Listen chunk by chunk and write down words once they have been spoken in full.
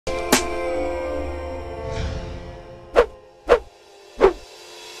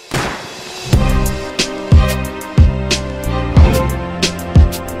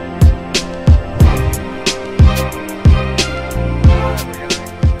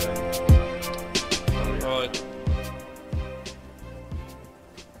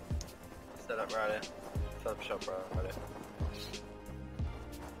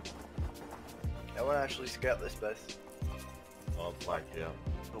scout this base. Oh, like, yeah.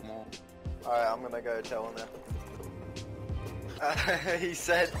 Alright, I'm gonna go tell him now. He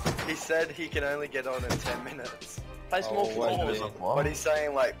said he can only get on in 10 minutes. Place more floors. But he's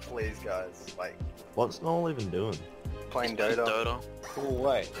saying like, please guys, like. What's Noel even doing? Playing Dota. Oh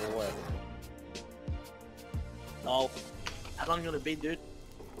wait. No. How long gonna be, dude?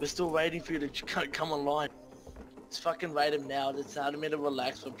 We're still waiting for you to come online. Let's fucking raid him now. It's time to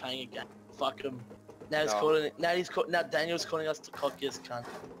relax. We're playing a game. Fuck him. Now he's calling. Now Daniel's calling us the cockiest cunt.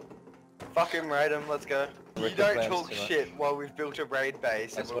 Fuck him, raid him. Let's go. You don't talk shit while we've built a raid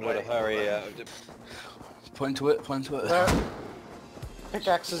base. I just wanted to hurry out. Point to it.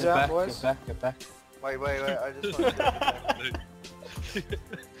 Pickaxes out, boys. Get back. Wait. I just want to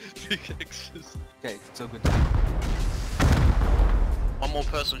Pickaxes. Okay, it's all good. One more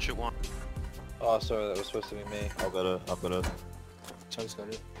person should want. Oh, sorry, that was supposed to be me. I've got it. Cho's got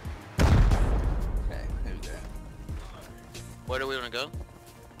it. Okay, there we go. Where do we want to go?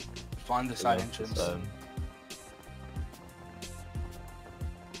 Find the side entrance. Oh,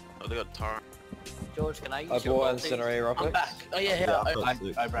 they got Tara. George, can I use I your bought ulti? incendiary rockets. I'm back. Oh yeah.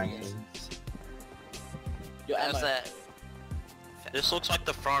 I bring it. Your ammo. How's that? This looks like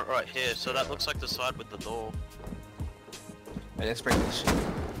the front right here, so that looks like the side with the door. Wait, let's break this shit.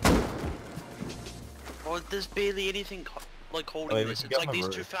 Oh, there's barely anything like holding this. It's like these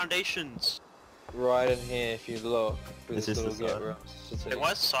two foundations. Right in here, if you look. This is the side. Hey,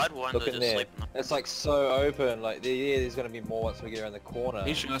 why is Sidewinder Look in just there. sleeping? It's like so open. Like there's gonna be more once we get around the corner.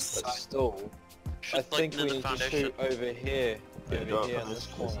 You should But still, I think we need to shoot over here. Over here in this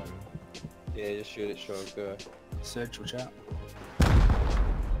corner. Yeah, just shoot it. Sure, go. Search, watch out.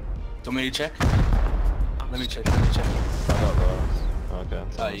 Do you want me to check? Let me check. I got those. Okay.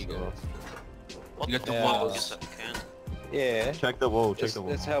 Oh, you go. What You got the Yeah. walls. Guess I can. Yeah. Check the wall. Check the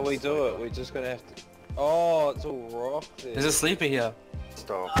wall. That's how we do it. We're just gonna have to. Oh, it's all rock there. There's a sleeper here.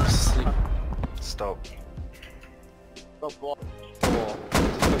 Stop. Sleep. Stop. Oh,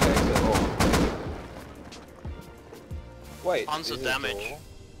 just quick exit. Oh. Wait. Tons of is it a damage. door?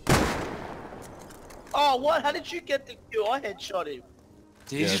 Oh, what? How did you get the kill? I headshot him.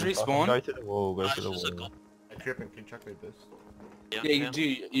 Did he just respawn? Go to the wall. Go to the Ashes are wall. gone. Tripping, can you check me this? Yeah, you do.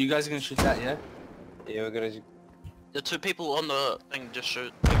 You guys are gonna shoot that, yeah? Yeah, we're gonna. The two people on the thing just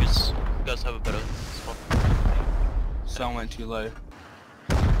shoot because you guys have a better spot. Someone went too low.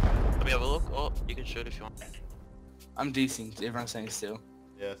 Let me have a look. Oh, you can shoot if you want. I'm decent. Everyone's staying still.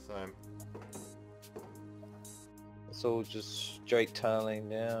 Yeah, same. It's all just straight tunneling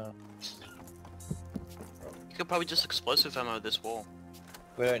down. You could probably just explosive ammo this wall.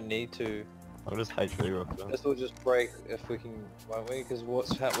 We don't need to. I'll just HP rocket. This will just break if we can, won't we? Because what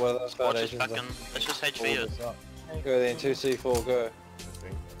are those Watch this foundations? fucking. Let's just HV Hold it. us up. Go then, 2C4, go.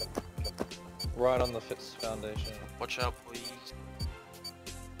 Right on the Fitz foundation. Watch out, please.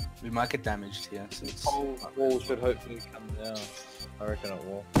 We might get damaged here, so it's... Wall should hopefully come down. I reckon it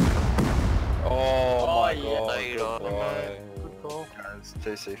will. Oh my yeah. god, There you go. goodbye. Cool. Guys,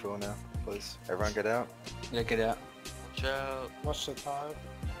 2C4 now, please. Everyone get out. Yeah, get out. Watch out. What's the time?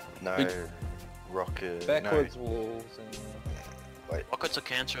 No. Rocket. Backwards walls and... Rockets are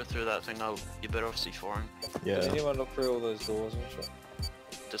cancer through that thing though. You better off C4ing. Does Yeah. anyone look through all those doors and shit?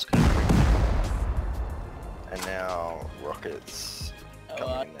 Disconnect. And now rockets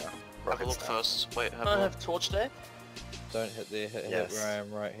coming in now. Have a Rockets look now. first. Wait, have I a don't look. have torch there. Don't hit there, hit Yes. where I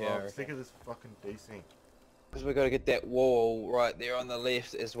am right here. Oh, think of this fucking DC. Because we got to get that wall right there on the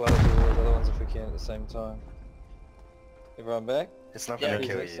left as well as all those other ones if we can at the same time. Everyone back? It's not Yeah, gonna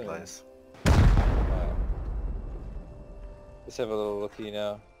kill you, excellent. Blaze. Alright. Let's have a little looky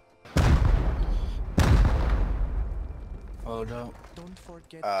now. Oh no. Don't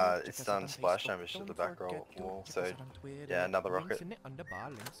forget It's done splash damage to the back wall, so yeah, another rocket.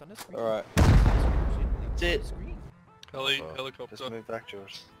 Alright. That's it. Helicopter. Just move back,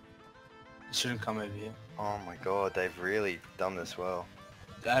 George. You shouldn't come over here. Oh my god, they've really done this well.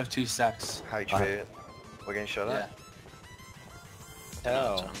 I have 2 stacks. HV, we're getting shot Yeah. at?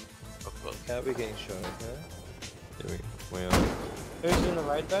 How? Can't be getting shot, okay? Here we are. Who's in the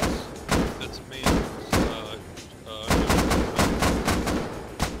raid base? That's me.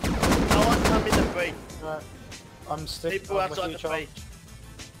 No one come in the beach. Right. I'm sticking People with outside you, the John. beach.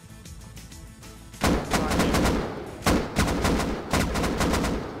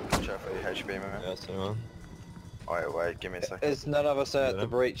 Watch out for your HP, man. Yeah, so on. Wait, give me a second. There's none of us at the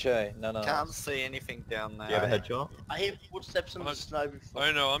breach, eh? None of Can't us. see anything down there. Do you have a headshot? I hear footsteps in the snow before.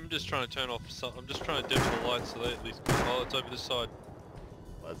 I know, I'm just trying to turn off some, I'm just trying to dim the lights so they at least... Oh, it's over this side.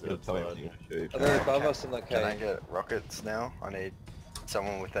 You'll tell me when you're gonna shoot. Are they above us in the Can I cave? get rockets now? I need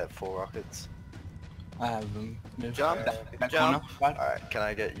someone with that 4 rockets. I have them. Move. Jump. Back Jump. corner. Right. Alright, can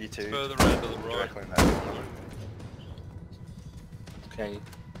I get you two Further round to the right. directly in that? Okay.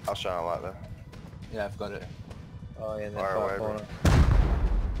 I'll shine a light there. Yeah, I've got it. Oh yeah, in that Fire far away, bro. corner.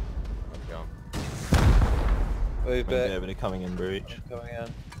 I'm down. Move back. Yeah, but they're coming in breach. Coming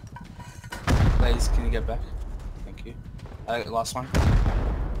in. Ladies, can you get back? Thank you. Last one.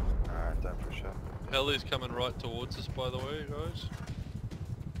 Alright, don't push up. Heli's coming right towards us, by the way, guys.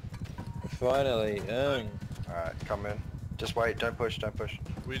 Finally, Alright, come in. Just wait, don't push, don't push.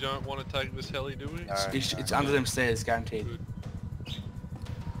 We don't want to take this heli, do we? Alright, It's under them stairs, guaranteed. Good.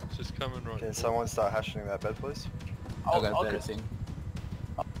 It's just coming right. Can someone start hashing that bed, please? I'll I'll go better thing.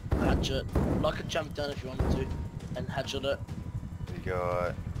 hatch it. I could jump down if you wanted to, and hatchet it. We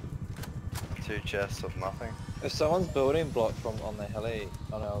got 2 chests of nothing. if someone's building block from on the heli,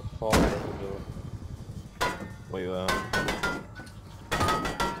 on our far end will do it. We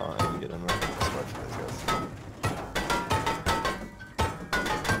can't even get in there. Let's wait for these guys.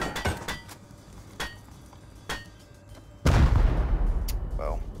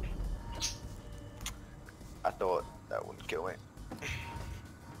 Well, I thought that wouldn't kill me.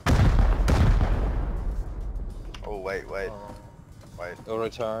 Oh wait, wait, wait, They'll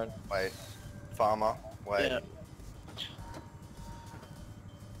return. wait. Farmer, wait. Yeah.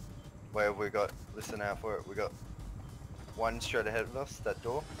 Where have we got? Listen out for it. We got 1 straight ahead of us. That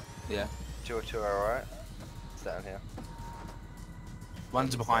door. Yeah. 2 to our right. It's down here.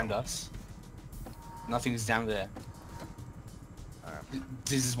 One's behind us. Nothing's down there. Alright.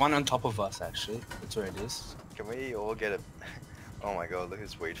 There's one on top of us, actually. That's where it is. Can we all get a? Oh my god! Look at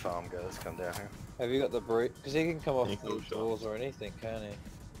this weed farm, guys. Come down here. Have you got the breach? Because he can come off Any the cool shots? doors or anything, can't he?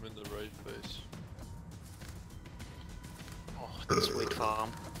 I'm in the raid base. Oh, this sweet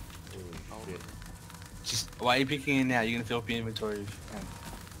farm. Just why are you picking it now? You're gonna fill up your inventory if you can.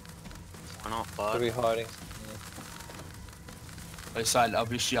 Why not, Could bud? be hiding. Go side, I'll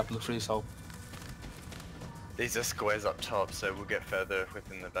boost you up, look for this hole. These are squares up top, so we'll get further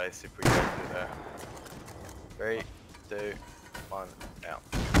within the base if we go through there. 3, 2, 1, out.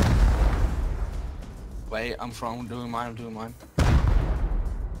 Wait, I'm doing mine.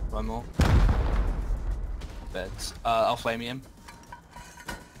 One more. Beds. I'll flame him.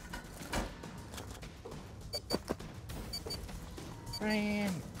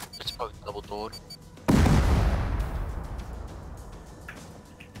 It's probably double doored.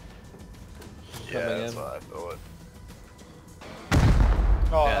 Yeah, Coming that's in. what I thought.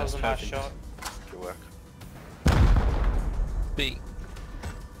 Oh, Yeah, that was that's a nice perfect. shot. Good work. B.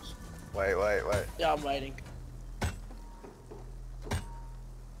 Wait, wait, wait. Yeah, I'm waiting.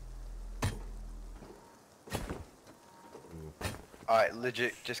 Alright,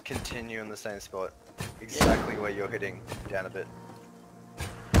 legit, just continue in the same spot. Exactly where you're hitting, down a bit.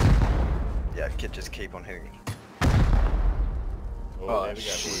 Yeah, just keep on hitting. Oh, there we go,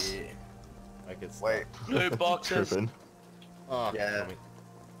 boys. shit. I get stuck. Wait, Blue boxes. Tripping. Oh, Yeah. coming.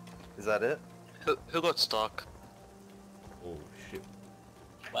 is that it? Who got stuck? Oh shit.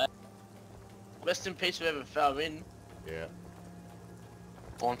 Rest in peace whoever fell in. Yeah.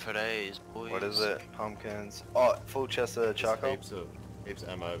 Born for days, boys. What is it? Pumpkins. Oh, full chest of There's charcoal? heaps of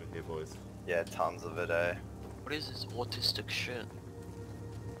ammo over here, boys. Yeah, tons of it, eh? What is this autistic shit?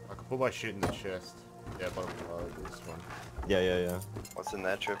 I can put my shit in the chest. Yeah, but this one. Yeah. What's in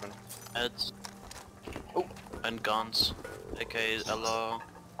there, tripping? Heads. Oh, and guns. AKs, LR.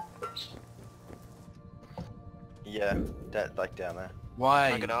 Yeah, that like down there.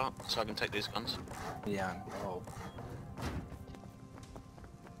 Why? Take it out so I can take these guns. Yeah. Oh.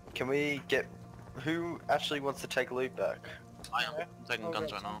 Can we get... Who actually wants to take loot back? I am taking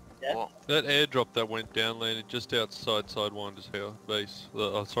guns right now. Yeah. What? That airdrop that went down landed just outside Sidewinder's house base.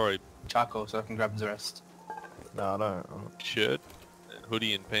 Oh, sorry, Charcoal, so I can grab the rest. No, I don't. shirt,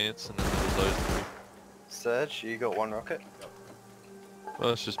 hoodie and pants, and then those. Serge, you got 1 rocket? Oh,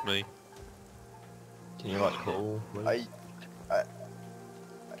 that's just me. Can you like call? please?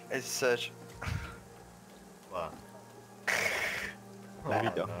 It's Serge. What? Nah, What have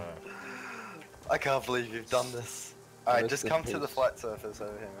you done? I can't believe you've done this. Alright, Where's just the come to the piece? flight surface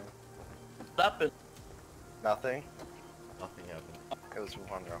over here, man. What happened? Nothing? Nothing happened. It was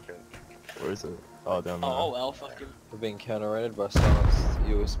 1 rocket. Where is it? Oh, down there. Oh well, fucking. We're being counter-raided by silenced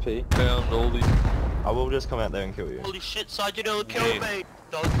USP. Found all these. I will just come out there and kill you. Holy shit, Side, you nearly killed Yeah. me!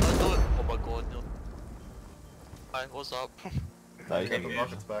 Don't do it! Oh my god, no. Hi, what's up? No, you Get can the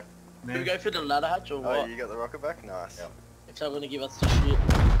rockets back. Do we go through the ladder hatch or Oh, what? you got the rocket back? Nice. Yeah. It's not gonna give us the shit.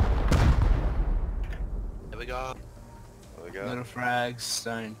 There we go. There we go. Little frags,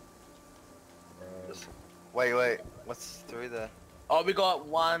 stone. Just... Wait, what's through there? Oh, we got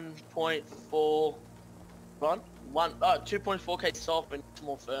 1.4 Run. 2.4k soft and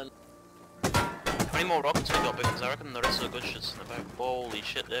more fern. How many more rockets we got? Because I reckon the rest of the good shit's in the back. Holy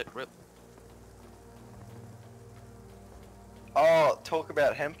shit, that rip. Oh, talk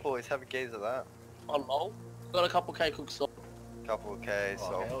about hemp boys. Have a gaze at that. Oh lol. Got a couple K cooked soft. Couple of K,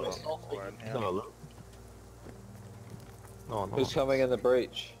 so. No, Who's coming in the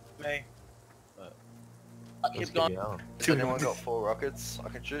breach? Me. Keep going. Has anyone got 4 rockets I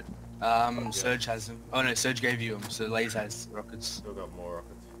can shoot? Surge has them. Oh no, Surge gave you them, so Laze has rockets. Still got more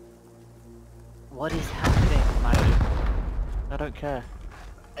rockets. What is happening, mate? I don't care.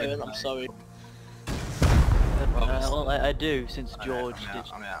 Evan, I'm sorry. Well, I do, since George did.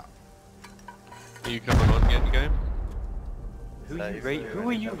 I'm out. Are you coming on getting game? Who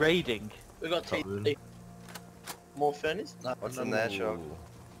are you raiding? We got TNT. More furnace? No. What's in there, Shock?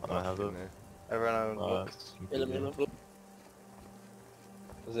 I don't have it. Everyone looks.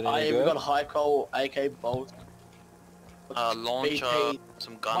 Is it I any even good? got a high coal AK bolt. Launcher, BP,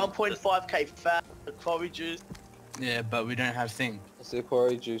 some guns. 1.5k fat, the quarry juice. Yeah, but we don't have thing. Is there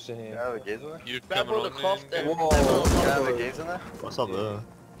quarry juice in You here? have a gaze in there? You Grab coming all the on cloth then? there. Whoa. You have a gaze in there? What's up there?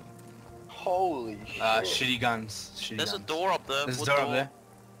 Holy shit. Shitty guns. Shitty There's a guns. door up there. There's a What door up there.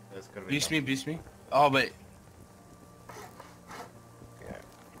 There's gonna be Boost me. Oh, wait.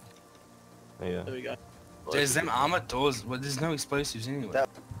 Yeah. There we go. There's them armored doors. Well, there's no explosives anyway. That-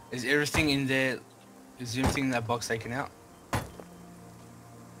 Is everything in there? Is everything in that box taken out?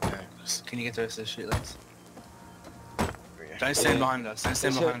 No. Can you get the rest of the shit, lads? Don't stand behind us. Don't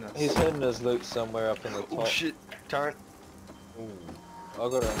stand behind us. He's hidden his loot somewhere up in the top. Oh shit, turret. I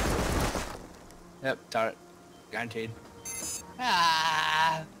got it. Yep, turret. Guaranteed.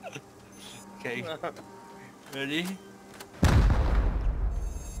 Ah! Okay. Ready?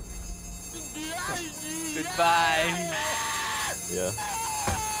 Goodbye! Yeah.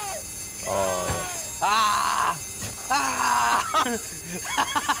 Oh, Ah! Ah!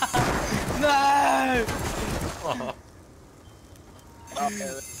 No!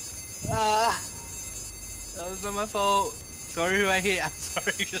 Ah! That was not my fault. Sorry who I hit. I'm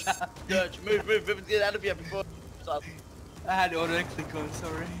sorry. George, move, get out of here before. I had auto click on.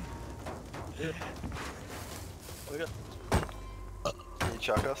 Sorry. Can you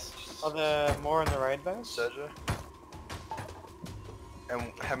chuck us? Are there more in the raid base? Sergio?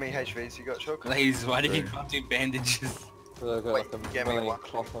 And how many HVs you got, Chuck? Ladies, why did you come to bandages? Because I got Wait, like a give me million one.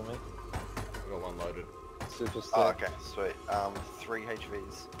 cloth on me. I got one loaded. Super stick. Oh, okay, sweet. 3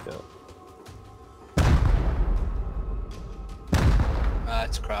 HVs. Yeah.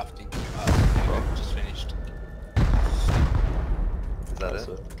 It's crafting. Just finished. Is that That's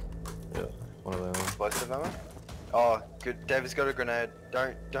it? Yeah. One of them. Explosive ammo? Oh, good. David's got a grenade.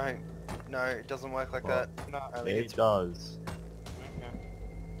 Don't. No, it doesn't work like that. No. Only It hits- does.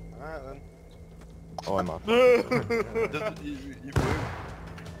 Alright then. Oh, I'm up. you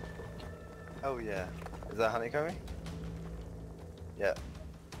Oh yeah. Is that honeycombing? Yeah.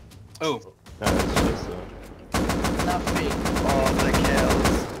 Oh, No, it's just Nothing. Oh, the kills.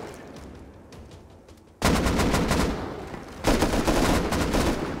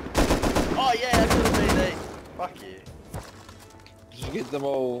 Oh yeah, I could have been there. Fuck you. Did you get them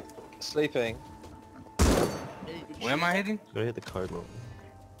all sleeping? where am I heading? gotta hit the cardinal.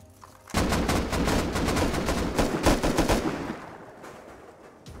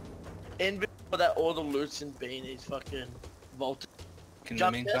 In before that, all the loot's in beanies fucking vaulted. In the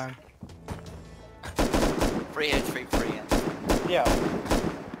Jump meantime. Free HP, free end. Yeah.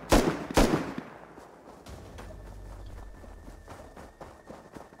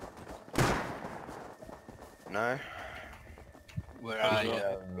 No. Where are you?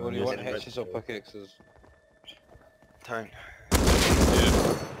 What do you want, hatches or pickaxes? Don't.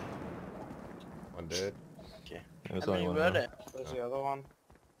 One dead. There's I only mean, one. murder. now. There's the other one.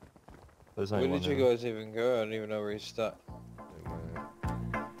 There's only Where one. did you now. guys even go? I don't even know where you start.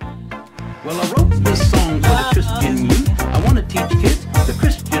 Well, I wrote this song for the Christian youth. I want to teach kids the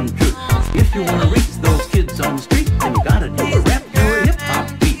Christian truth. If you want to reach those